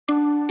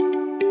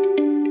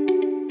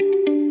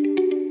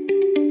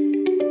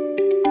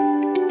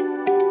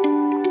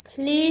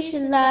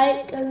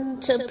like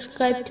and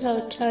subscribe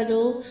to our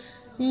channel.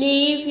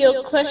 Leave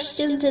your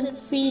questions and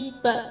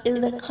feedback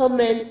in the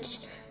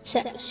comments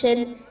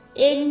section.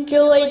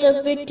 Enjoy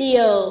the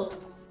video.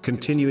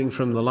 Continuing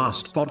from the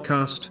last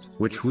podcast,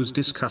 which was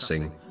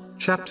discussing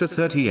chapter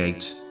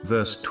 38,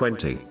 verse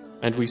 20.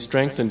 And we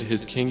strengthened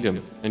his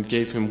kingdom, and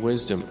gave him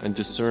wisdom and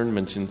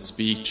discernment in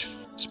speech.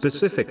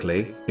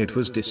 Specifically, it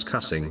was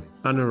discussing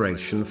a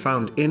narration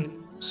found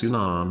in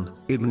Sunan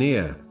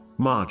Ibn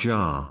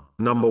Majah,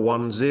 number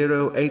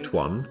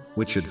 1081,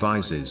 which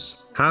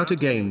advises how to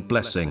gain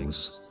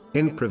blessings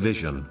in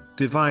provision,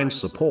 divine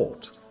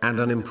support, and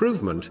an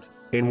improvement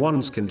in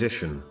one's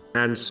condition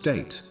and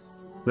state.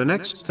 The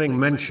next thing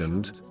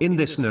mentioned in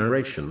this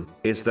narration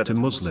is that a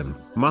Muslim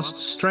must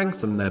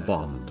strengthen their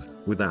bond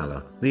with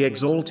Allah, the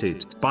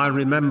Exalted, by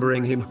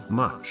remembering Him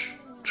much.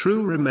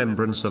 True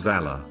remembrance of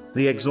Allah,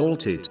 the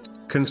Exalted,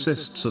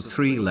 consists of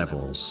 3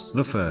 levels.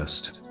 The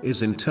first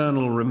is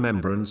internal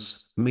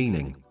remembrance,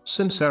 meaning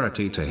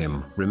sincerity to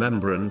Him,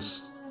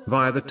 remembrance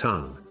via the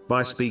tongue,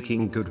 by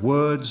speaking good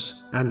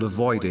words and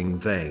avoiding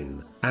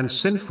vain and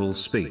sinful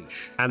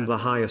speech. And the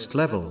highest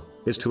level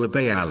is to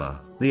obey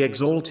Allah, the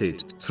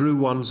Exalted, through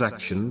one's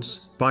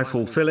actions, by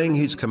fulfilling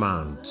His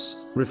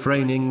commands,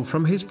 refraining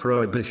from His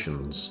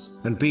prohibitions,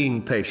 and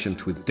being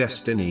patient with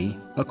destiny,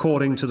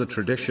 according to the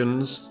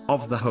traditions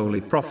of the Holy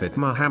Prophet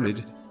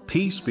Muhammad,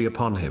 peace be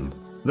upon him.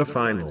 The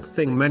final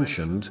thing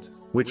mentioned,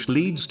 which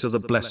leads to the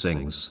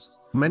blessings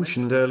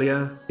mentioned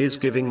earlier, is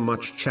giving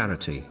much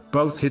charity,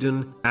 both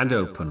hidden and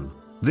open.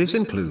 This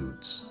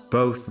includes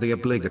both the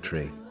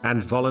obligatory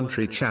and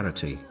voluntary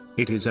charity.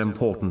 It is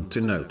important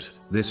to note,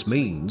 this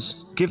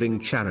means giving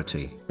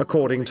charity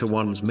according to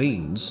one's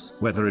means,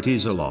 whether it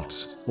is a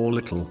lot or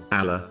little.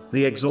 Allah,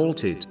 the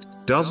Exalted,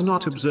 does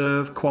not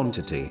observe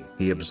quantity,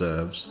 He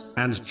observes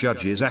and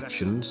judges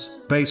actions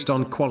based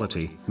on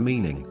quality,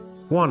 meaning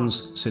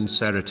one's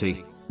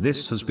sincerity.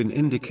 This has been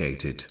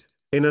indicated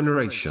in a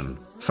narration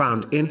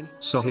found in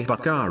Sahih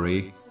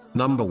Bukhari,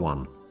 number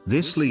 1.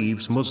 This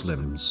leaves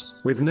Muslims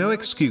with no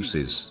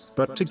excuses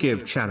but to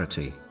give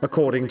charity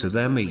according to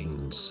their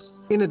means.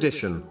 In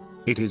addition,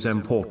 it is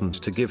important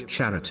to give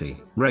charity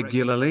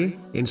regularly,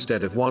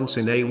 instead of once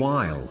in a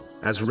while,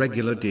 as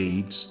regular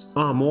deeds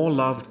are more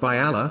loved by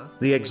Allah,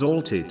 the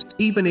Exalted,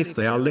 even if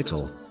they are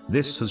little.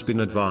 This has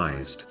been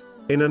advised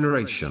in a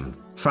narration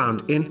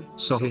found in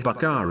Sahih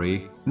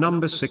Bukhari,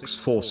 number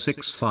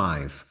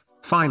 6465.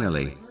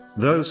 Finally,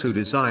 those who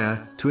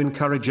desire to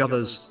encourage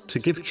others to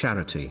give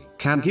charity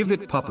can give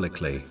it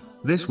publicly.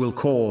 This will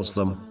cause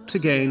them to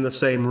gain the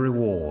same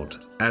reward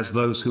as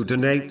those who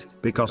donate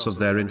because of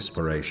their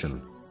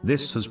inspiration.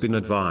 This has been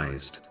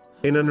advised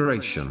in a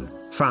narration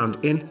found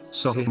in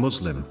Sahih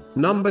Muslim,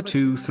 number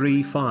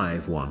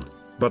 2351.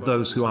 But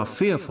those who are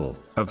fearful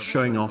of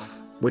showing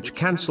off, which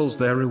cancels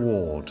their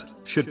reward,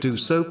 should do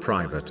so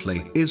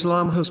privately.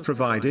 Islam has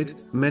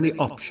provided many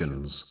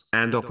options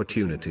and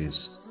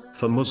opportunities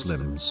for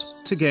Muslims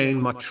to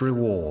gain much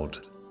reward